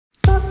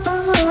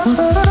It's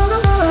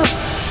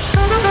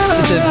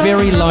a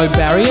very low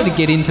barrier to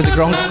get into the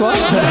Gronk Squad.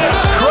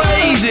 That's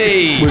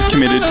crazy. We've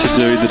committed to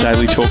do the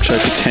Daily Talk Show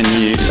for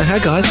 10 years. Hi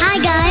guys. Hi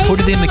guys.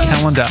 Put it in the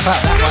calendar.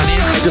 That one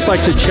in. Just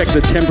like to check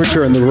the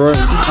temperature in the room.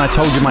 I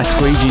told you my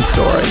squeegee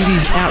story. It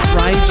is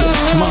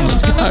outrageous. Come on,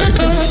 let's go.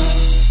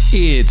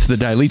 It's the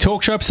Daily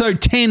Talk Show,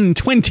 episode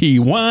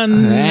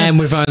 1021. And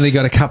we've only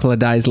got a couple of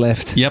days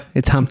left. Yep.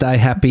 It's hump day.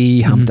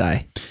 Happy hump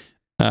day.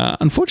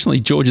 Unfortunately,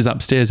 George is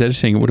upstairs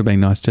editing. It would have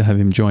been nice to have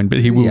him join, but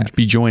he will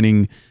be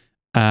joining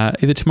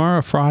either tomorrow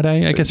or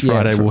Friday. I guess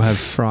Friday we'll have...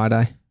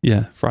 Friday.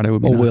 Yeah, Friday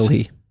would be Or nice. will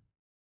he?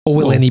 Or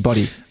will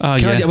anybody?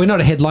 We're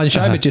not a headline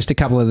show, but just a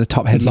couple of the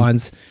top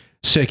headlines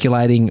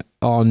circulating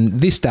on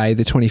this day,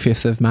 the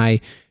 25th of May,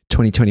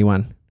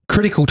 2021.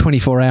 Critical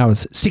 24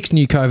 hours. 6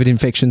 new COVID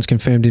infections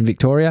confirmed in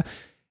Victoria.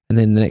 And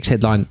then the next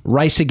headline,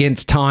 race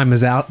against time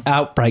as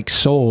outbreak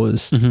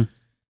soars.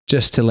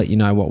 Just to let you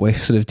know what we're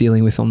sort of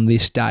dealing with on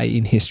this day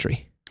in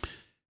history.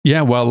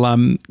 Yeah, well,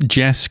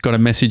 Jess got a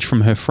message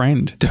from her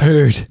friend.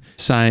 Dude.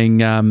 Saying,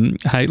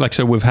 hey,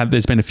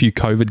 there's been a few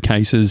COVID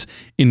cases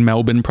in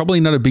Melbourne. Probably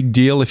not a big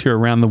deal if you're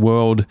around the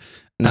world.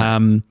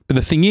 No. But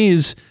the thing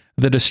is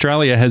that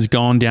Australia has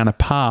gone down a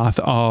path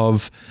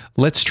of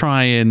let's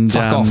try and...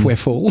 Fuck off, we're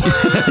full.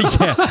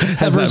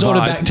 Have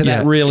resorted back to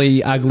that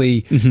really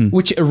ugly,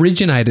 which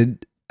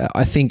originated,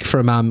 I think,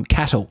 from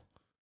cattle.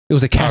 It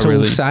was a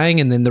cattle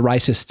saying, and then the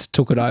racists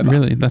took it over.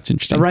 Really? That's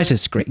interesting. The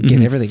racists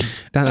get everything,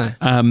 don't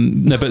they?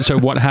 No, but so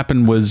what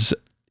happened was,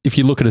 if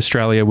you look at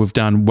Australia, we've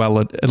done well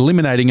at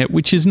eliminating it,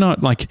 which is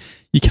not like,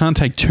 you can't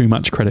take too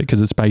much credit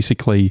because it's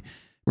basically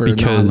we're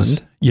because,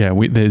 an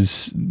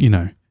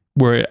island.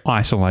 we're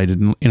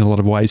isolated in a lot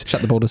of ways.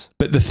 Shut the borders.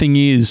 But the thing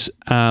is,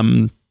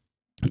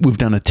 we've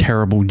done a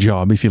terrible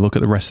job, if you look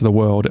at the rest of the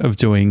world, of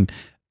doing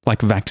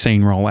like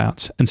vaccine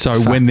rollouts. And so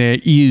when there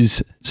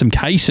is some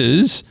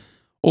cases...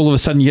 all of a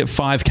sudden you get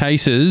 5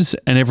 cases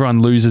and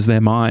everyone loses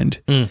their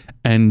mind.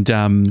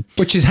 And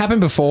which has happened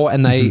before,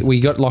 and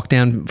we got locked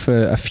down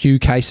for a few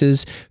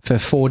cases for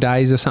 4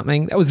 days or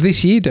something. That was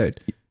this year, dude.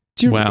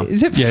 Wow.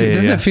 Doesn't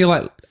it feel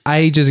like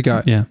ages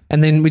ago? Yeah.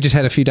 And then we just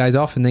had a few days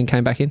off and then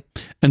came back in.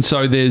 And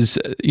so there's,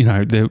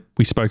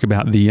 we spoke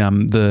about the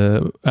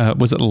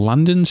was it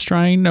London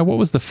strain? No, what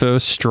was the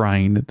first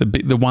strain?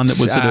 The one that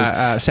was sort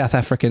of... South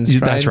African strain.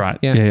 That's right.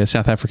 Yeah,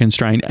 South African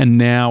strain. And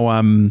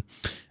now...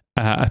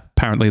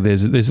 apparently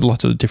there's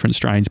lots of different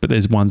strains, but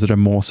there's ones that are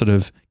more sort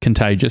of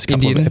contagious. A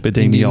couple of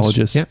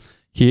epidemiologists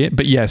here.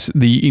 But yes,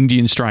 the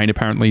Indian strain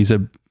apparently is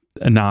a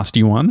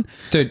nasty one.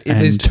 Dude,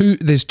 there's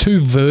two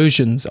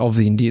versions of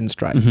the Indian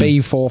strain.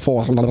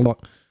 B44.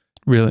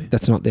 Really?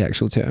 That's not the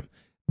actual term.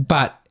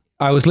 But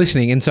I was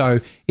listening, and so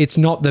it's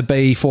not the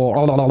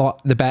B4,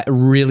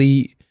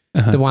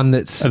 the one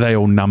that's... Are they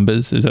all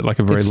numbers? Is it like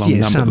a very long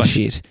number? Some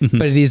shit.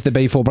 But it is the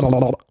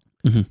B4.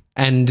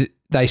 And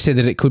they said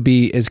that it could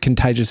be as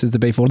contagious as the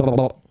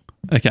B4.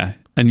 Okay.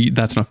 And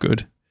that's not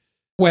good.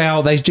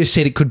 Well, they just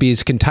said it could be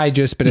as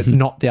contagious, but it's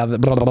not the other.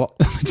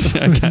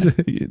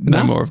 Okay.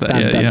 No more of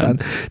that. Done.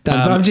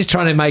 But I'm just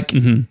trying to make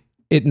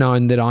it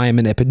known that I am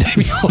an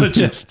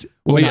epidemiologist.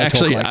 We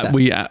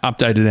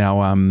updated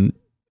our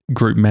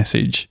group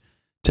message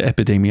to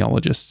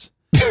epidemiologists.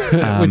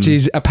 Which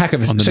is a pack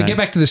of us. So get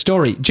back to the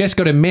story. Jess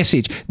got a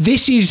message.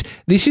 This is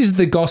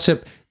the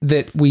gossip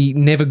that we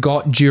never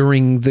got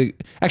during the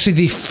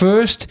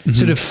first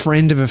sort of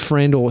friend of a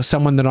friend or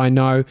someone that I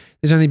know.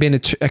 There's only been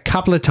a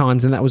couple of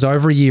times, and that was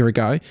over a year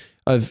ago,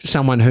 of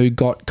someone who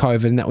got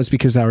COVID, and that was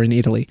because they were in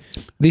Italy.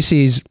 This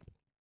is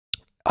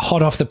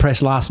hot off the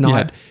press last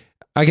night. Yeah.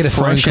 I get a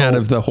fresh phone call. Out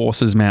of the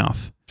horse's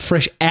mouth.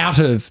 Fresh out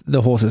of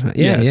the horse's mouth.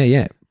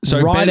 Yeah. So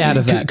right out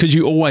of that. Because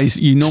you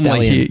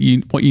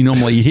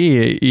normally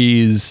hear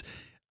is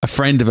a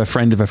friend of a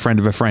friend of a friend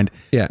of a friend.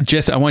 Yeah.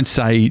 Jess, I won't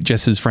say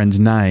Jess's friend's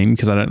name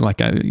because I don't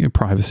like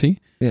privacy.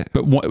 Yeah.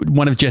 But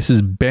one of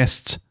Jess's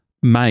best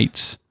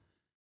mates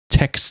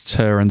texts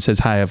her and says,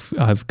 "Hey,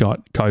 I've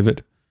got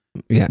COVID."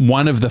 Yeah.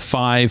 One of the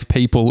 5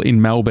 people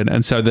in Melbourne,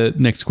 and so the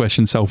next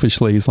question,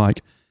 selfishly, is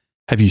like,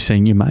 "Have you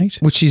seen your mate?"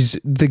 Which is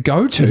the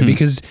go-to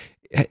because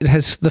it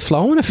has the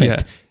flow-on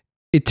effect. Yeah.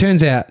 It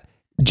turns out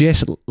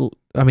Jess,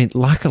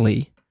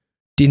 luckily,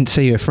 didn't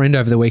see her friend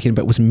over the weekend,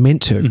 but was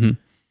meant to.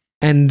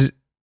 And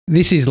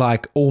this is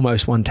like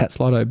almost one Tats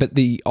Lotto, but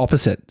the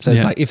opposite. So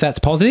it's like, if that's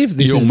positive,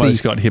 you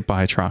almost got hit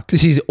by a truck.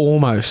 This is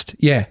almost,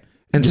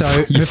 And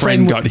so your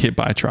friend got hit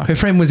by a truck. Her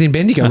friend was in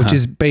Bendigo, which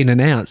has been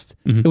announced.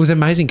 It was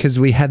amazing because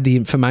we had the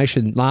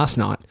information last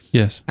night.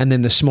 Yes. And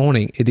then this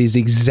morning, it is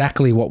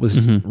exactly what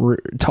was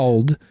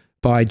told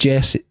by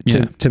Jess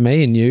to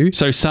me and you.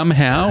 So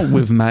somehow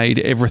we've made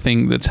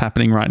everything that's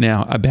happening right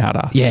now about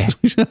us. Yeah.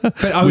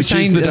 But I was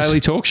saying the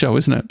Daily Talk Show,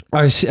 isn't it?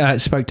 I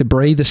spoke to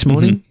Bree this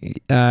morning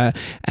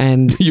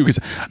and... your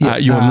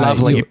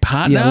lovely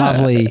partner. Your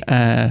lovely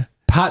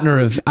partner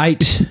of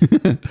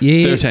 8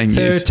 years. 13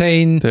 years.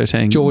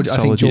 13. George, I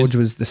think George years.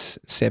 was the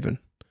 7.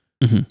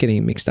 Getting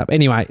him mixed up.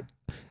 Anyway,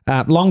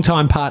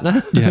 long-time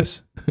partner.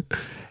 Yes.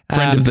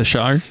 Friend of the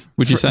show,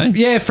 would you say?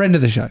 Yeah, friend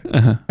of the show.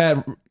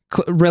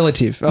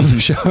 Relative of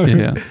the show.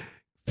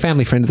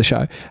 family friend of the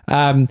show.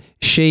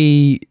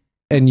 She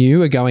and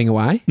you are going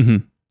away. Mm-hmm.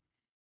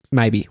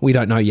 Maybe. We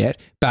don't know yet.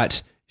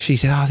 But she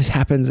said, oh, this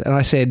happens. And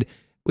I said,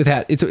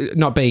 without, it's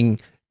not being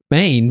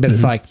mean, but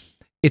it's like,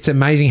 it's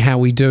amazing how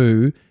we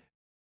do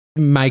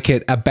make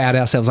it about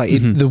ourselves. Like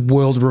the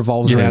world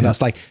revolves around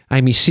us. Like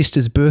Amy's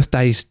sister's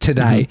birthday's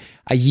today.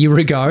 A year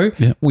ago,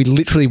 we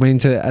literally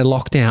went into a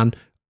lockdown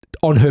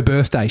on her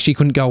birthday. She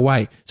couldn't go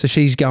away. So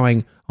she's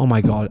going, oh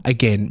my God,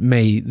 again,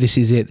 me, this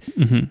is it.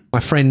 My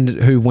friend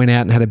who went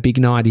out and had a big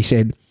night, he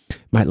said,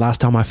 mate,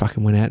 last time I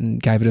fucking went out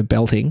and gave it a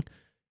belting,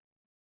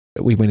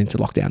 we went into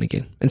lockdown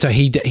again. And so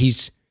he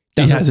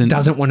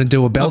doesn't want to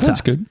do a belter.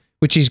 That's good.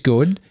 Which is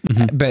good.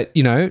 But,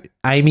 you know,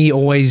 Amy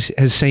always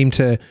has seemed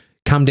to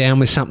come down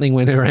with something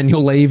when her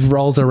annual leave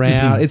rolls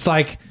around. It's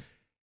like,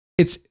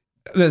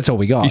 that's all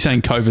we got. You're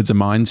saying COVID's a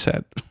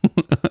mindset.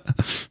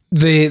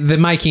 The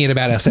making it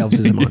about ourselves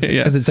is a mindset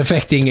because it's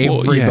affecting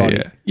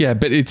everybody. Yeah,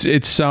 but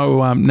it's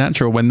so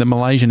natural. When the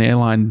Malaysian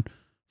airline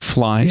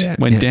flight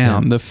went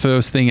down, the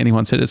first thing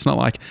anyone said, it's not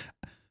like,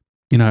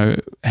 you know,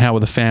 how are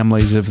the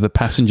families of the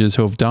passengers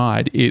who have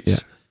died?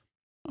 It's,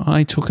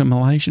 I took a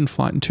Malaysian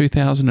flight in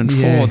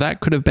 2004. Yeah. That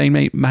could have been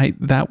me, mate.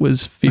 That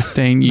was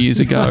 15 years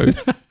ago.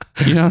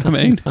 You know what I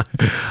mean?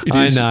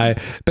 I know.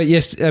 But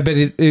yes,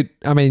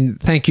 I mean,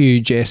 thank you,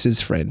 Jess's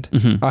friend.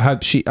 I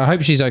hope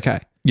she's okay.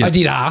 I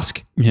did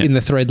ask in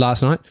the thread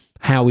last night,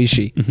 how is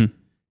she?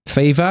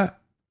 Fever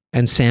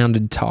and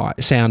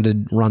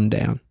sounded run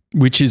down.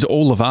 Which is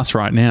all of us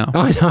right now.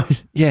 I know.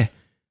 Yeah.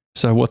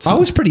 So I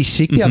was pretty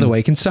sick the other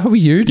week and so were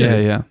you,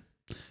 dude. Yeah.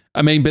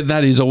 I mean, but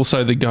that is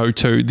also the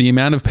go-to. The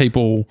amount of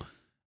people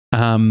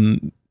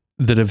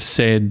that have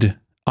said,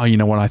 oh, you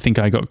know what, I think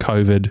I got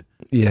COVID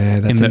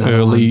in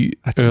the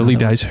early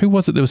days. Who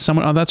was it? There was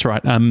someone, oh, that's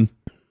right.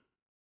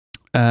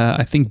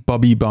 I think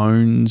Bobby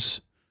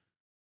Bones,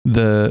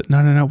 no,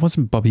 it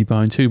wasn't Bobby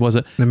Bones. Who was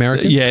it? An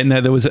American?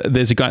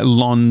 There's a guy,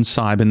 Lon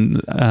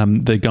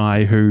Seiben, the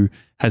guy who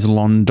has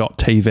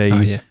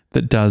lon.tv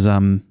that does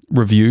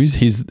reviews.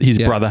 His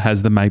brother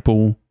has the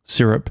maple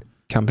syrup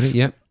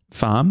company,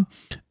 farm.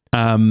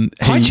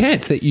 High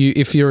chance that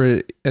if you're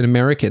an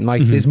American,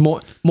 like there's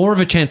more of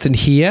a chance than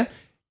here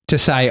to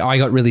say I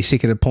got really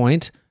sick at a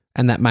point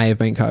and that may have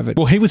been COVID.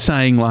 Well, he was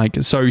saying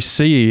so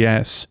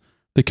CES,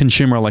 the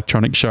Consumer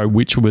Electronics Show,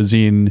 which was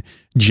in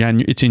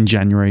January, it's in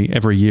January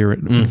every year at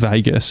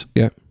Vegas.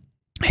 Yeah.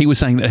 He was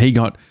saying that he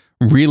got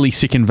really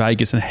sick in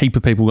Vegas and a heap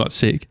of people got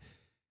sick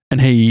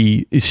and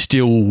he is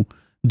still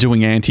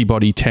doing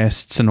antibody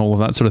tests and all of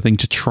that sort of thing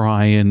to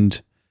try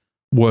and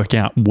work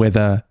out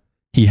whether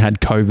he had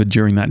COVID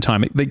during that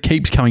time. It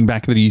keeps coming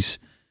back that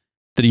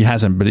he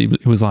hasn't, but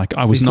it was like,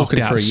 I was knocked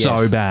out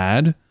so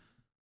bad.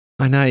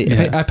 I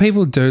know.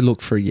 People do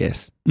look for a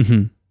yes.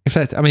 If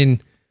that's, I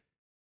mean,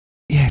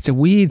 it's a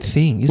weird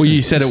thing, isn't it? Well,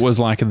 you said it was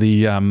like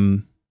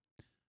the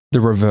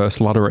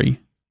reverse lottery.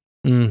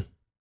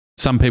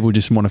 Some people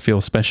just want to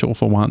feel special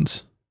for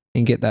once.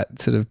 And get that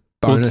sort of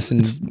bonus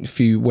and a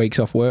few weeks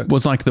off work. It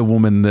was like the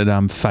woman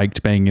that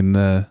faked being in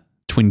the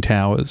Twin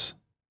Towers.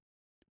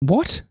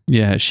 What?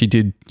 Yeah, she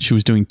did. She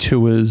was doing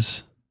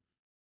tours,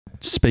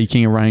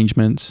 speaking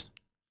arrangements.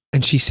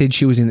 And she said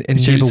she was in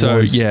and never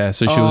was. Yeah,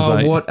 so she was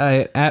like... what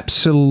a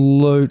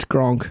absolute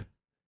gronk.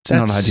 It's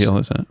not ideal,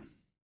 is it?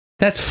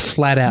 That's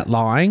flat out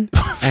lying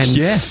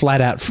and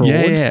flat out fraud.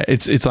 Yeah.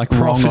 It's like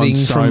profiting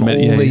from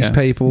all these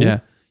people.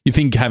 Yeah. You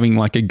think having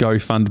like a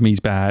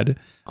GoFundMe's bad.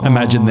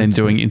 Imagine then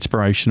doing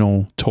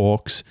inspirational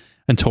talks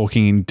and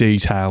talking in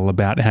detail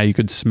about how you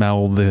could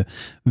smell the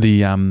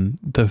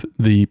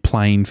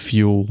plane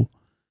fuel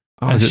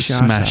as it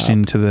smashed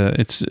into the.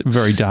 It's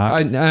very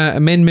dark.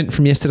 Amendment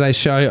from yesterday's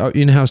show.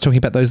 You know how I was talking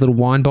about those little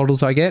wine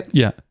bottles I get?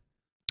 Yeah.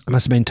 I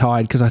must have been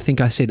tired because I think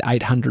I said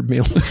 800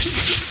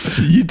 mils.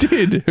 You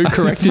did. Who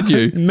corrected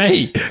you?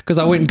 Me, because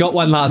I went and got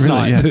one last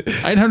night.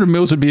 Yeah. 800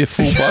 mils would be a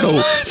full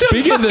bottle. It's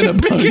bigger than a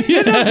bottle.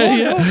 Yeah.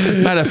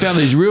 Mate, I found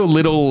these real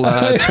little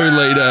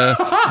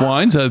 2-litre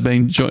wines I've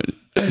been joined.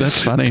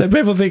 That's funny. So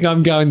people think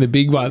I'm going the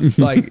big one,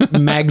 like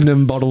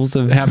Magnum bottles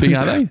of. How big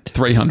are they?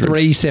 300.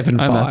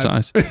 375. Oh, that's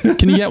nice. You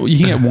can get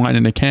wine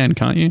in a can,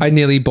 can't you? I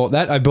nearly bought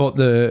that. I bought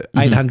the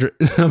 800.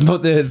 I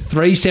bought the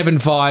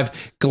 375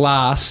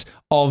 glass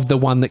of the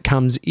one that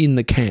comes in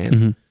the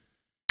can.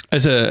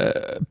 As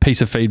a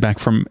piece of feedback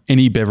from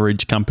any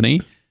beverage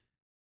company,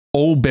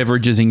 all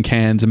beverages in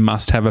cans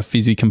must have a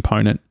fizzy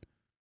component.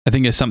 I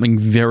think there's something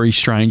very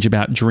strange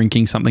about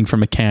drinking something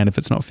from a can if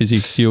it's not fizzy.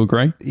 Do you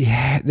agree?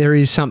 Yeah, there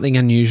is something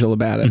unusual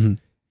about it.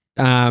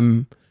 I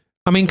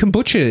mean,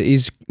 kombucha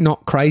is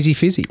not crazy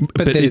fizzy,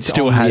 but then it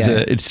still has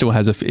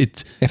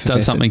it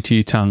does something to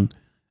your tongue.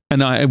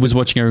 And I was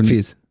watching a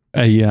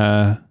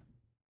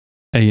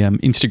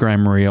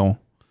Instagram reel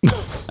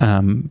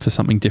for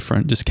something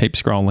different. Just keep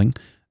scrolling.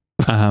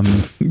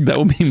 That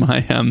will be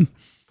my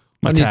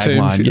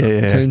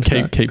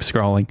tagline. Keep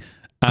scrolling.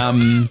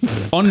 On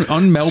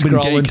Melbourne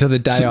Scroll Geek, into the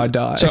day I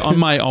die. So on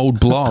my old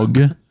blog,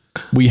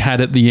 we had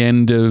at the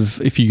end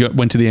of, if you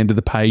went to the end of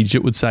the page,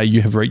 it would say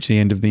you have reached the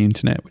end of the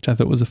internet, which I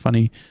thought was a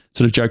funny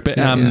sort of joke. But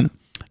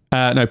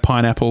No,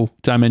 pineapple.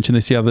 Did I mention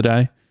this the other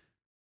day?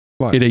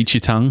 What? It eats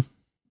your tongue.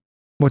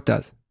 What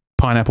does?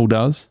 Pineapple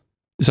does.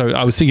 So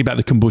I was thinking about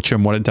the kombucha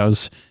and what it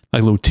does,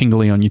 like a little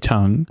tingly on your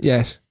tongue.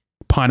 Yes.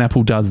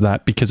 Pineapple does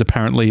that because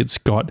apparently it's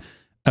got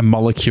a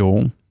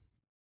molecule.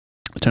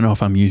 I don't know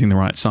if I'm using the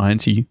right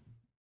sciencey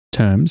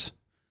terms.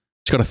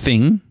 It's got a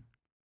thing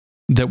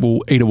that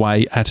will eat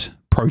away at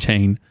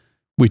protein,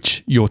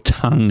 which your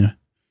tongue,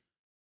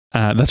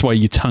 that's why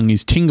your tongue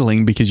is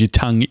tingling, because your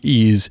tongue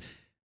is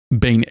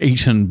being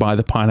eaten by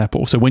the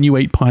pineapple. So when you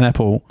eat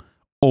pineapple,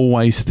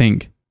 always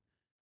think,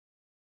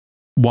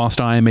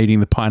 whilst I am eating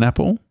the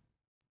pineapple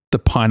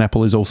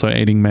is also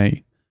eating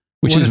me,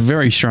 which is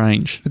very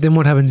strange. But then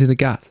what happens in the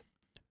gut?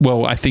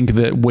 Well, I think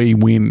that we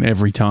win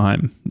every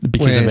time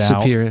because We're of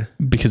superior.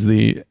 because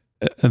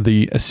of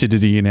the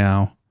acidity in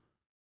our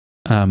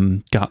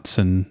guts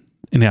and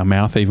in our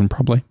mouth, even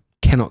probably.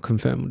 Cannot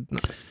confirm. No,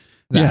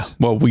 yeah.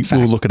 Well,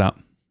 we'll look it up.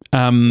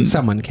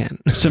 Someone can.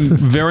 Some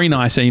very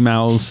nice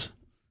emails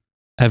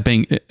have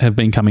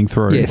been coming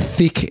through. Yeah,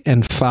 thick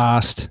and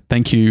fast.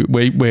 Thank you.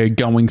 We're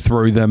going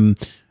through them.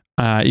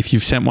 If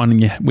you've sent one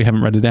and we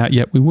haven't read it out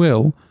yet, we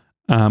will.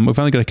 We've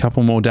only got a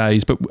couple more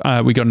days, but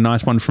we got a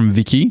nice one from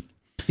Vicky.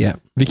 Yeah.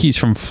 Vicky's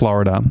from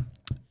Florida.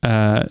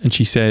 And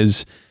she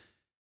says,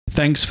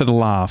 thanks for the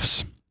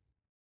laughs.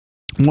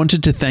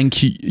 Wanted to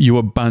thank you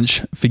a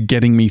bunch for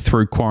getting me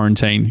through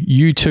quarantine.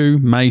 You two,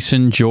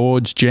 Mason,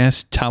 George,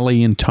 Jess,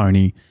 Tully, and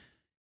Tony.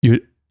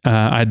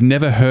 I'd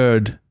never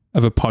heard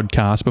of a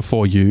podcast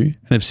before you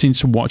and have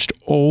since watched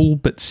all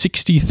but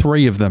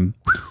 63 of them.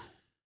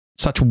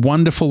 Such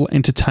wonderful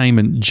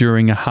entertainment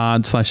during a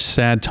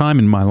hard/sad time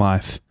in my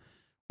life.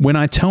 When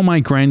I tell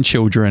my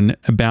grandchildren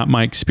about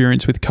my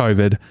experience with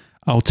COVID,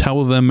 I'll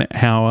tell them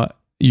how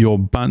you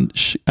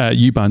bunch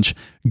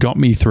got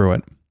me through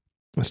it.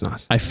 That's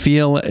nice. I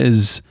feel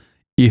as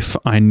if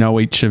I know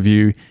each of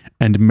you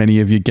and many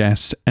of your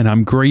guests, and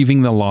I'm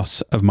grieving the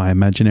loss of my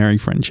imaginary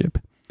friendship.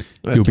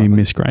 You'll be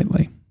missed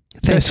greatly.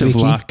 Thanks, Best of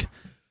luck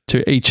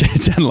to each.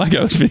 It sounded like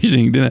I was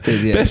finishing dinner.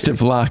 Yeah. Best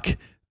of luck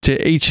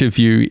to each of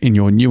you in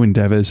your new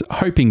endeavors,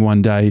 hoping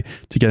one day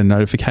to get a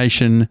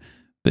notification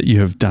that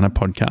you have done a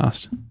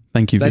podcast.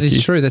 Thank you, Vicky. That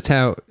is true. That's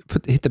how,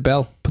 put the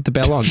bell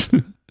on.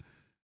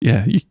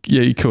 Yeah,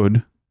 you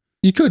could.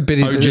 You could, but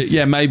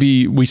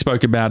maybe we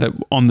spoke about it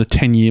on the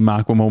 10-year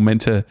mark when we were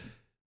meant to,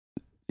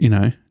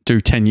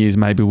 do 10 years.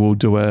 Maybe we'll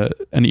do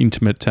an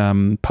intimate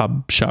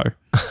pub show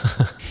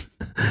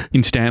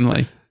in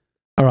Stanley.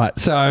 All right.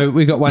 So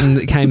we got one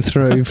that came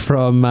through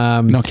from...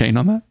 Not keen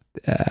on that?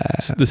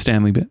 The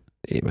Stanley bit?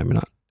 Yeah, maybe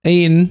not.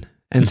 Ian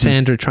and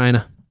Sandra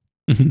Trainer.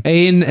 Mm-hmm.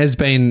 Ian has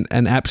been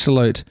an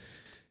absolute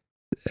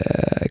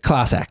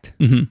class act.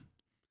 Mm-hmm.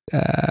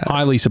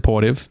 Highly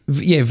supportive.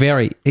 Yeah,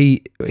 very.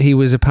 He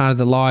was a part of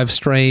the live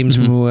streams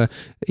when we were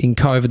in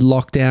COVID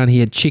lockdown. He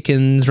had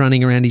chickens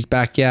running around his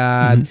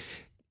backyard.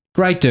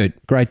 Great dude.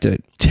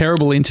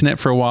 Terrible internet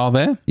for a while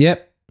there.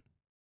 Yep.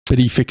 But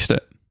he fixed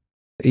it.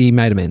 He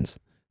made amends.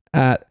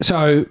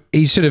 So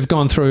he's sort of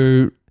gone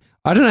through,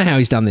 I don't know how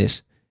he's done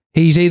this.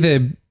 He's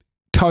either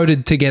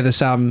coded together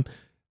some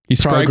He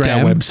scraped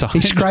our website.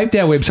 He scraped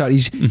our website.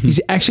 He's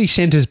actually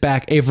sent us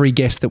back every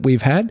guest that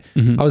we've had.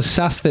 I was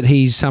sus that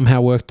he's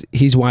somehow worked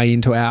his way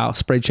into our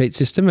spreadsheet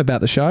system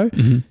about the show.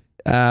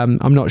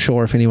 I'm not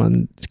sure if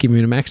anyone's given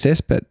him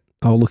access, but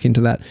I'll look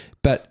into that.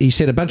 But he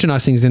said a bunch of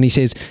nice things. Then he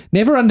says,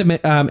 never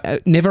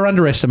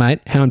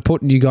underestimate how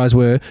important you guys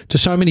were to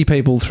so many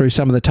people through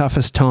some of the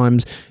toughest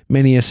times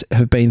many of us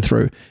have been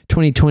through.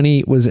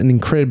 2020 was an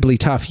incredibly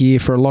tough year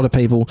for a lot of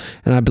people,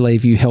 and I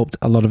believe you helped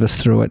a lot of us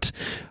through it.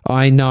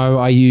 I know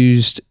I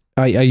used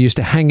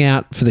to hang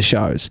out for the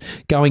shows.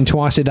 Going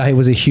twice a day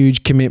was a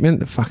huge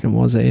commitment. It fucking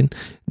was, Ian.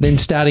 Then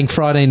starting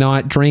Friday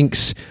night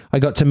drinks, I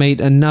got to meet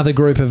another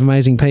group of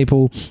amazing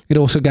people. It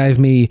also gave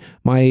me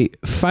my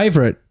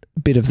favourite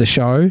bit of the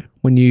show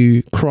when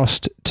you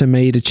crossed to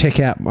me to check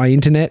out my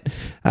internet,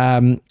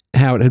 how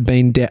it had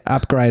been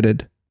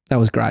upgraded. That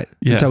was great.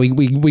 Yeah. And so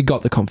we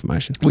got the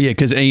confirmation. Well, yeah,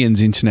 because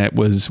Ian's internet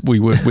we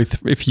were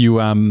with, if you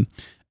are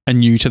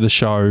new to the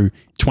show,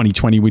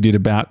 2020, we did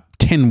about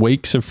 10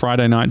 weeks of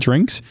Friday night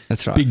drinks.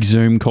 That's right. Big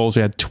Zoom calls.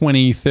 We had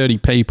 20, 30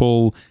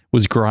 people. It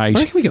was great.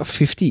 I reckon we got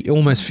 50,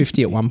 almost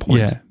 50 at one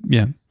point.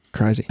 Yeah.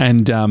 Crazy.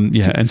 And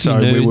and so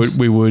nudes.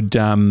 we would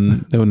there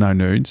were no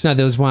nudes. No,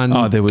 there was one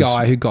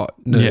guy who got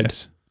nude.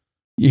 Yes.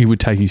 He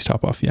would take his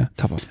top off, yeah.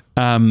 Top off.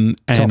 And,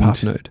 top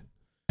half nude.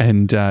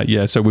 And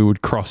so we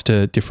would cross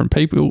to different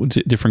people,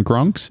 different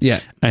gronks. Yeah.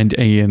 And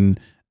Ian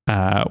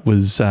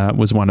was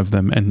one of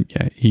them, and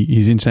yeah,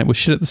 his internet was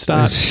shit at the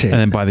start, and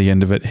then by the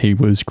end of it, he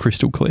was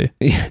crystal clear.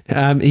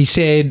 He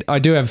said, I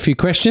do have a few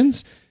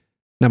questions.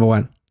 Number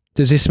one,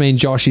 does this mean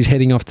Josh is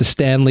heading off to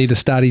Stanley to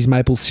start his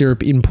maple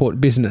syrup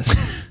import business?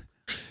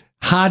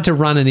 Hard to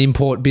run an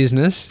import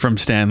business from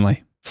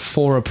Stanley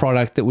for a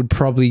product that would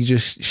probably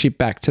just ship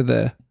back to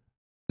the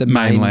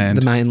mainland,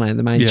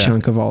 the main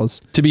chunk of Oz.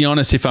 To be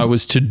honest, if I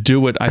was to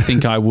do it, I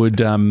think I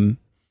would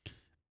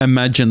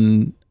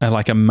imagine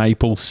like a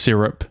maple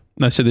syrup.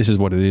 No, so this is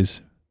what it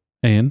is,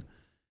 Ian.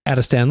 Out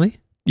of Stanley?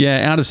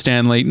 Yeah, out of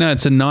Stanley. No,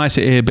 it's a nice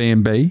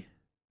Airbnb.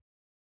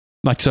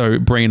 Like, so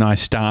Brie and I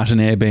start an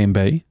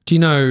Airbnb. Do you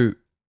know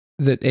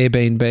that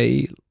Airbnb...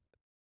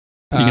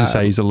 You're going to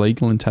say he's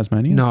illegal in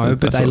Tasmania? No,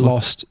 but they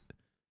lost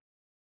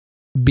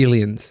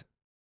billions.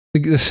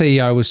 The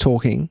CEO was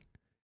talking,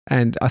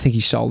 and I think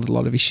he sold a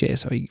lot of his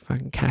shares, so he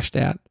fucking cashed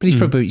out. But he's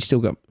probably still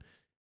got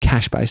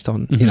cash based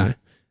on, you know,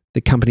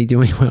 the company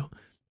doing well.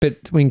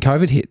 But when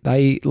COVID hit,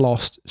 they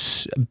lost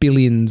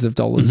billions of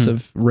dollars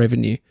of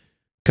revenue,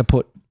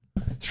 kaput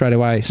straight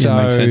away. So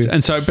makes sense.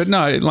 And so, but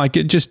no, like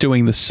just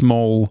doing the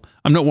small.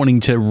 I'm not wanting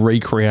to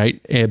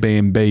recreate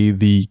Airbnb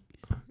the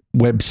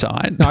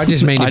website. No, I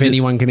just mean if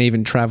anyone can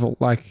even travel,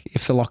 like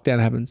if the lockdown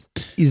happens,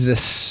 is it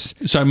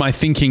So my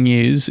thinking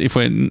is, if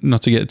we're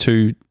not to get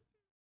too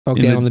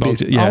bogged down on the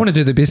business, I want to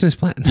do the business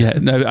plan. Yeah,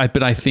 no,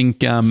 but I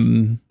think.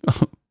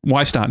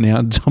 Why start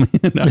now, Tommy?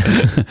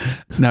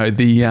 No,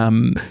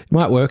 the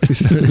might work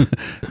this time.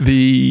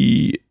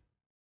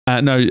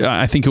 No,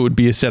 I think it would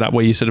be a setup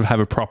where you sort of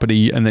have a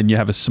property and then you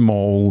have a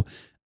small,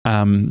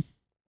 could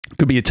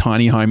be a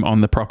tiny home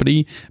on the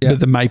property, but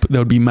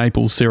there would be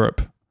maple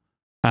syrup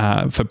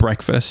for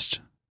breakfast,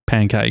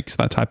 pancakes,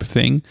 that type of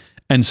thing.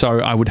 And so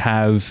I would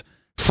have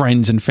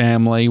friends and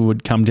family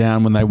would come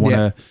down when they want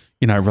to,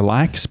 you know,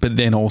 relax, but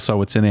then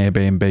also it's an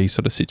Airbnb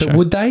sort of situation. But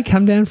would they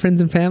come down,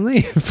 friends and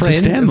family?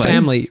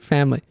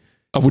 Family.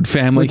 Oh, would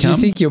family come? Do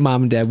you think your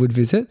mum and dad would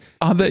visit?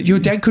 Your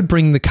dad could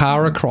bring the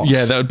car across.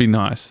 Yeah, that would be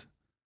nice.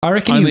 I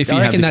reckon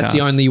that's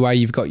the only way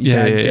you've got your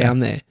dad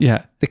down there.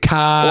 Yeah. The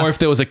car. Or if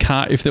there was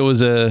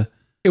a...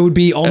 It would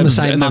be on the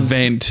same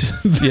event.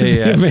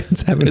 Yeah.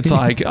 Events happening. It's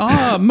like,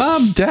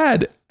 mum,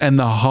 dad, and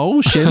the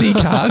whole Chevy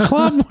car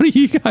club? What are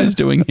you guys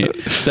doing here?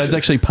 Dad's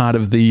actually part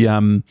of the...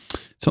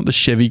 it's not the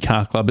Chevy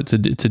car club. It's a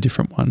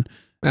different one.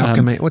 El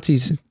Camino. What's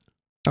his...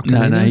 El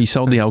Camino? No, he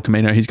sold the El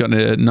Camino. He's got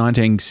a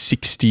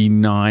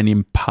 1969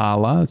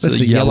 Impala. That's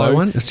the yellow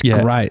one? It's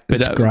great.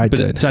 It's great,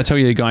 dude. Did I tell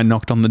you the guy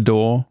knocked on the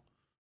door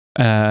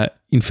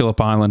in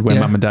Phillip Island where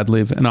mum and dad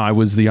live, and I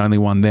was the only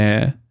one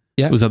there.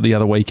 Yeah. It was at the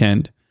other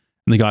weekend.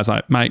 And the guy's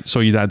like, mate, saw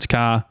your dad's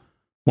car,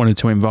 wanted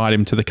to invite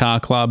him to the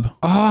car club.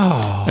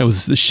 Oh. It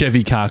was the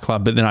Chevy car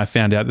club, but then I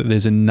found out that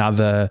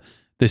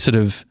there's sort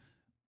of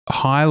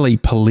highly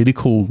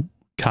political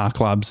car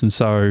clubs. And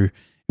so it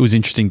was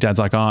interesting. Dad's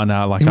like, oh,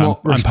 no, like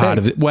I'm part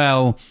of it.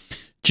 Well,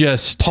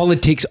 just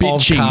politics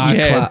bitching, of car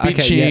club.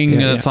 Bitching.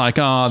 And it's like,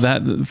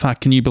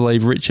 can you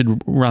believe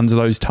Richard runs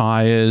those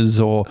tires,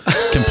 or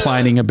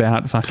complaining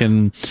about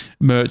fucking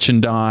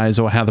merchandise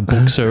or how the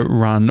books are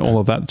run, all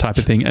of that type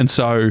of thing. And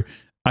so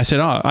I said,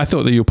 I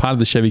thought that you were part of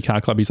the Chevy car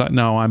club. He's like,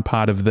 no, I'm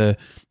part of the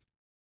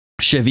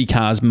Chevy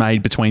cars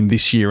made between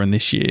this year and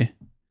this year.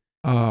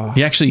 Oh.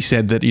 He actually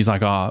said that he's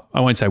like, I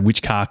won't say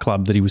which car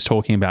club that he was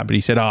talking about, but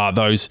he said,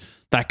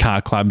 that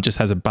car club just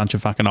has a bunch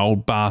of fucking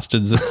old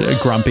bastards that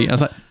are grumpy. I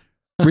was like,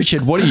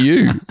 Richard, what are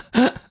you?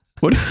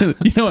 What,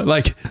 you know,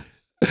 like,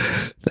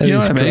 you know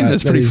what I mean?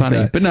 That's pretty funny.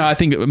 Great. But no, I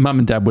think mum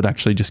and dad would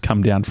actually just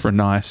come down for a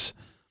nice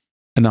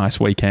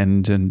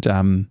weekend. And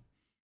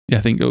I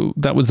think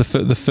that was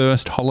the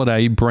first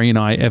holiday Brie and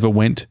I ever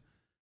went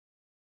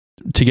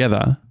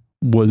together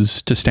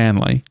was to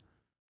Stanley,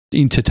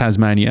 into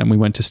Tasmania, and we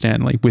went to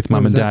Stanley with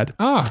mum and dad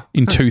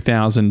in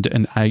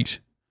 2008,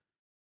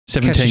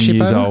 17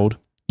 years old.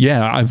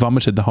 Yeah, I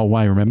vomited the whole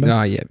way, remember?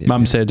 Oh, yeah.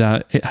 Mum said,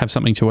 have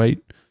something to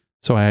eat.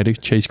 So I ate a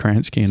cheese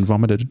Kransky and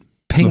vomited.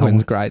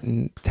 Penguin's great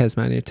in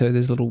Tasmania too.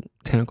 There's a little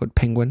town called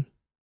Penguin.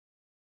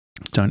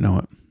 Don't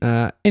know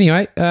it.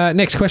 Anyway,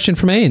 next question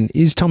from Ian.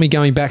 Is Tommy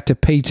going back to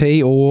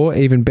PT, or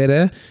even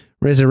better,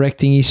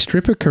 resurrecting his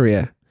stripper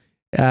career?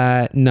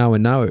 No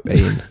and no,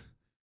 Ian.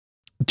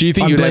 Do you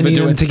think you'd ever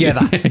do them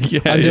together?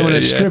 I'm doing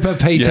a stripper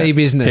PT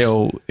business.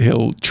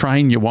 He'll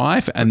train your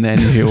wife and then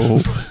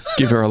he'll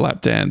give her a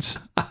lap dance.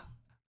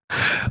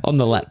 On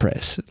the lap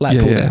press, pull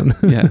down.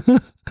 Yeah.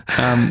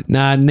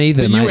 Nah,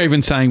 neither. But mate. you were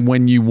even saying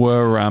when you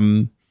were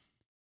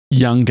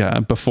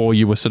younger, before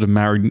you were sort of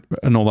married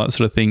and all that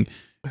sort of thing,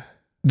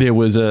 there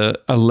was a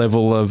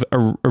level of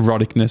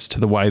eroticness to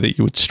the way that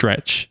you would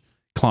stretch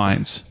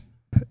clients.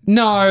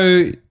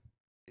 No,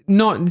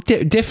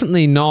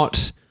 definitely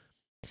not.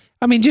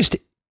 I mean, just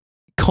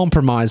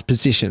compromise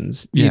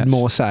positions. You'd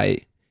more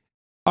say.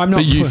 I'm not.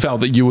 But you felt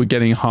that you were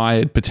getting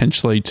hired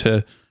potentially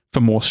for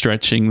more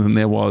stretching than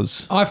there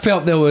was. I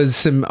felt there was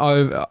some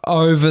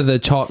over the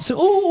top.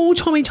 So,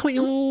 Tommy,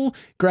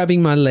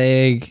 grabbing my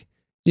leg,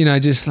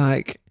 just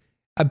like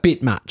a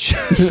bit much.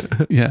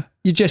 Yeah.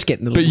 You're just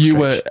getting the little But you stretch.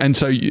 were, and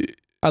so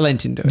I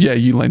lent into it. Yeah,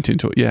 you lent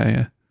into it.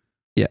 Yeah.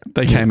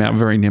 They came out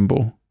very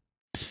nimble.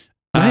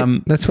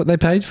 Mate, that's what they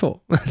paid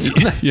for. That's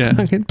what they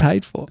fucking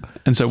paid for.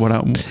 And so what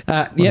else?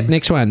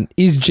 Next one.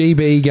 Is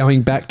GB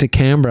going back to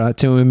Canberra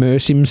to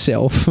immerse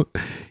himself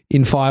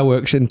in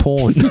fireworks and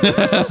porn?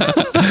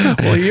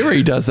 Well, he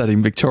already does that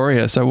in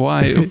Victoria, so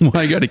why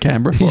go to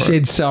Canberra for He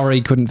said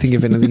sorry, couldn't think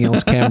of anything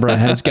else Canberra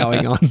has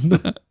going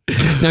on.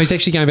 No, he's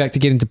actually going back to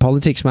get into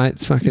politics, mate.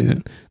 It's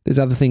fucking. There's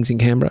other things in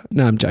Canberra.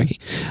 No, I'm joking.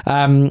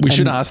 We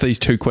should ask these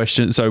two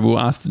questions. So we'll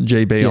ask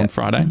GB on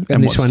Friday.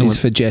 And this one is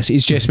for Jess.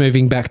 Is Jess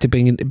moving back to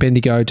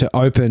Bendigo to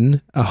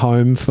open a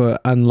home for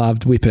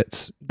unloved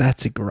whippets?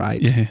 That's a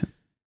great. Yeah.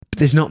 But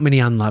there's not many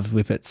unloved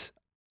whippets.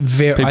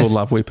 People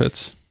love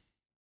whippets.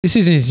 This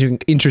is an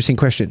interesting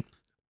question.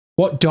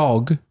 What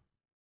dog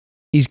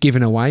is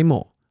given away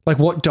more? Like,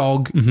 what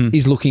dog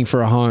is looking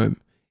for a home?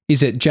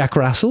 Is it Jack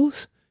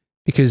Russells?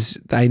 Because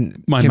my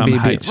mum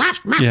hates.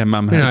 Yeah,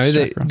 mum hates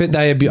Jack Russells. But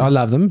I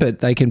love them, but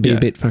they can be a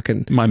bit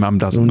fucking. My mum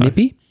doesn't.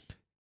 Nippy.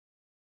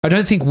 I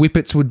don't think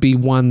whippets would be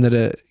one that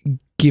are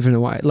given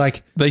away.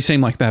 Like, they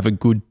seem like they have a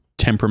good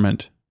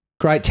temperament.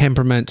 Great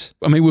temperament.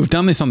 I mean, we've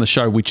done this on the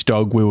show. Which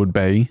dog we would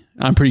be?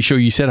 I'm pretty sure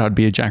you said I'd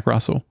be a Jack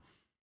Russell.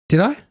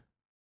 Did I?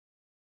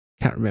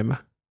 Can't remember.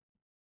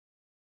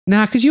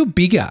 Nah, because you're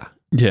bigger.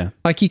 Yeah.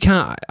 Like, you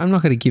can't. I'm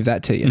not going to give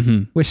that to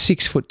you. We're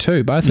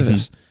 6'2", both of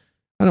us.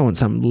 I don't want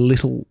some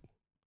little.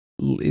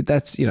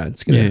 That's,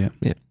 it's going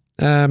to.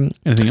 Yeah.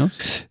 Anything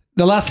else?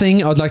 The last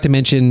thing I'd like to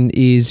mention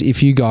is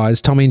if you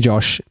guys, Tommy and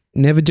Josh,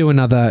 never do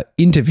another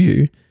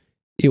interview,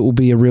 it will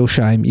be a real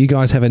shame. You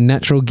guys have a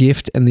natural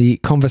gift, and the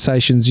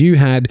conversations you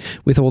had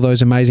with all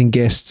those amazing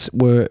guests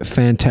were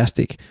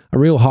fantastic. A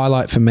real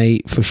highlight for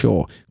me, for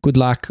sure. Good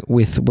luck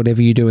with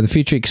whatever you do in the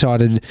future.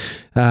 Excited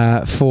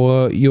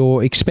for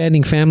your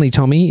expanding family,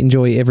 Tommy.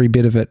 Enjoy every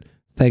bit of it.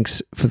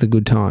 Thanks for the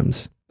good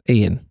times.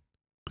 Ian.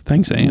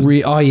 Thanks, Ian.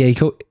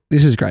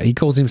 This is great. He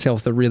calls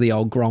himself the really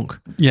old Gronk.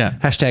 Yeah.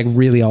 #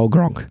 really old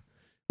Gronk,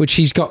 which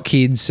he's got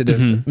kids sort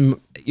of, a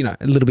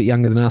little bit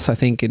younger than us, I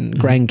think, and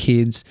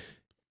grandkids.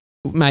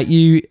 Mate,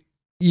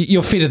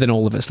 you're fitter than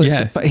all of us.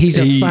 He's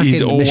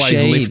always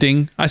machine.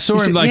 Lifting. I saw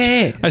him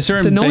I saw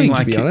him annoying, being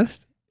to be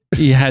honest.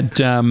 He had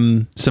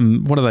some.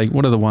 What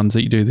are the ones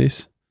that you do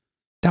this?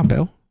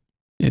 Dumbbell.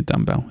 Yeah,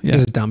 dumbbell. Yeah,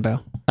 it's a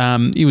dumbbell.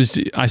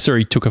 I saw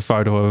he took a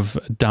photo of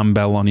a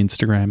dumbbell on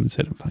Instagram and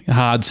said, "A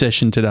hard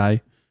session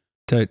today."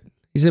 Dude,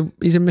 he's a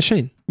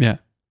machine. Yeah.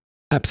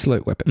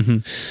 Absolute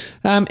weapon.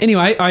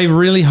 Anyway, I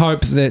really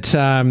hope that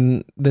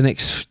the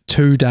next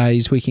 2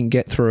 days we can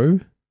get through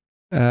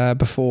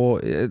before.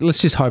 Let's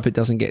just hope it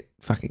doesn't get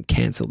fucking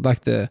cancelled.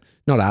 Like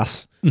not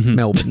us,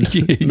 Melbourne.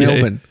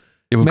 Melbourne.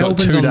 Yeah, we've got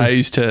 2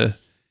 days to.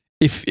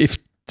 If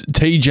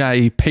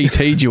TJ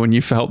PT'd you and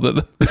you felt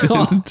that.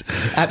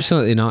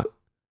 Absolutely not.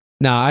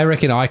 No, I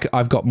reckon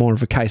I've got more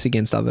of a case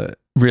against other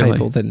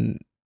people than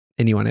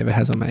anyone ever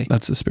has on me.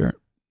 That's the spirit.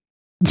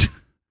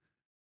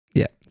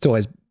 Yeah, it's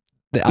always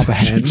the upper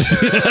hand.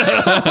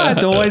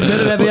 It's always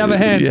better to have the upper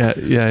hand.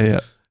 Yeah.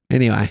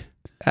 Anyway,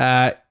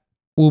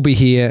 we'll be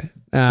here.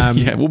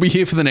 We'll be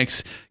here for the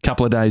next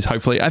couple of days,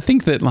 hopefully. I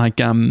think that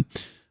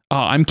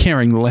I'm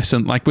carrying the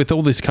lesson. Like, with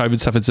all this COVID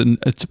stuff,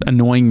 it's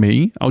annoying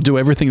me. I'll do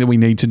everything that we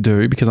need to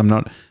do because I'm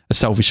not a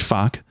selfish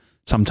fuck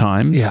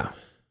sometimes. Yeah.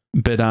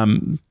 But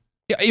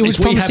it was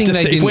promising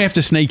if we have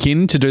to sneak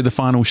in to do the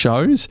final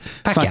shows,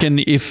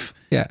 if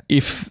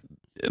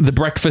the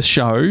breakfast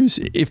shows,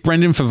 if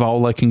Brendan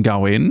Favola can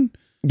go in,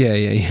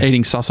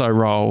 eating Soso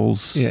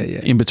rolls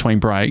in between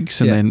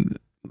breaks, and then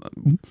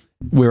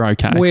we're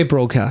okay. We're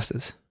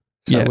broadcasters,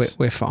 so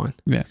we're fine.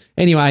 Yeah.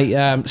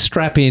 Anyway,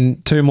 strap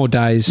in. 2 more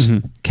days.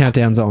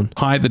 Countdown's on.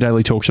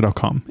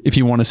 hi@thedailytalkshow.com. If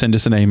you want to send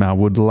us an email,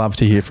 would love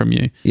to hear from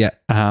you. Yeah.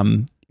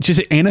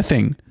 Just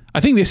anything. I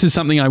think this is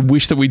something I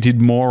wish that we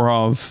did more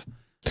of.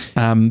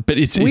 But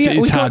it's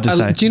hard to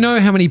say. Do you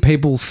know how many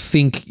people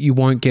think you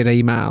won't get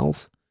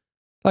emails?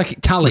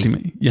 Like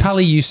Tully.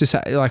 Tully used to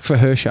say, like, for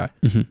her show,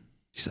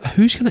 she's like,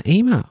 who's going to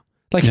email?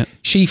 Like,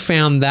 she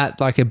found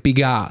that like a big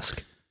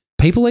ask.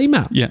 People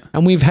email. Yeah.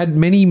 And we've had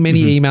many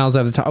emails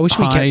over the time. I wish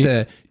we kept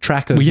a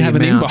track of the amount.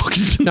 We have an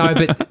inbox. No,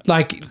 but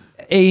like,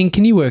 Ian,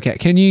 can you work out?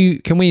 Can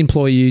we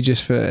employ you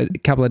just for a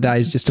couple of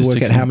days just to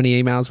work out how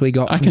many emails we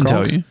got from I can Gronks?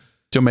 tell you.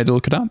 Do you want me to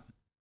look it up?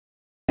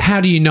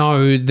 How do you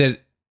know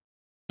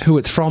who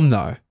it's from,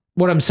 though?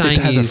 What I'm saying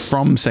it has a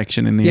from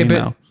section in the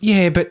email.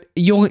 But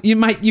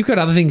you've got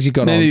other things you've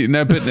got on.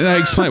 No, but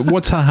explain.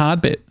 What's the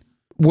hard bit?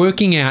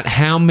 Working out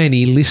how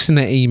many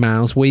listener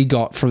emails we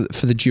got for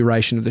the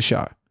duration of the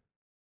show.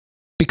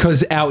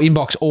 Because our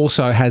inbox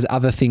also has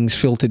other things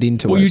filtered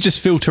into it. Well, you just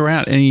filter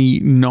out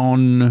any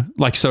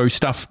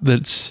stuff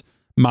that's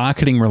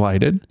marketing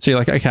related. So you're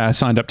like, okay, I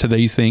signed up to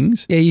these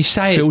things. Yeah, you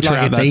say filter it like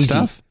out it's that easy.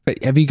 Stuff.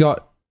 But have you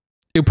got...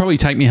 It'll probably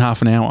take me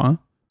half an hour.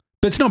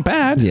 But it's not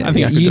bad. Yeah, I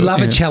think I could you do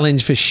love it, a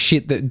challenge for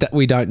shit that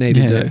we don't need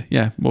to do.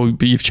 Yeah. Well,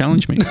 but you've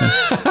challenged me. So.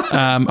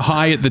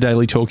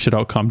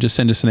 hi@thedailytalkshow.com. Just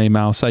send us an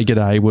email. Say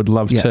g'day. Would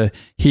love to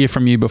hear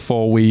from you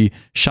before we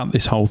shut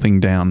this whole thing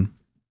down.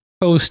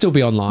 It'll still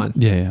be online.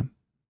 Yeah.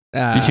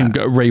 You can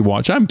go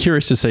rewatch. I'm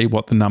curious to see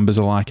what the numbers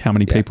are like. How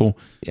many people?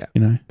 Yeah.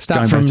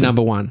 Start from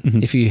number one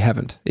if you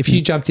haven't. If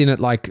you jumped in at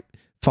like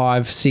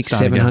 500, 600,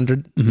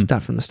 700,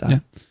 start from the start. Yeah.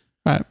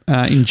 All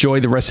right. Enjoy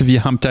the rest of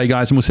your hump day,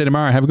 guys, and we'll see you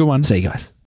tomorrow. Have a good one. See you guys.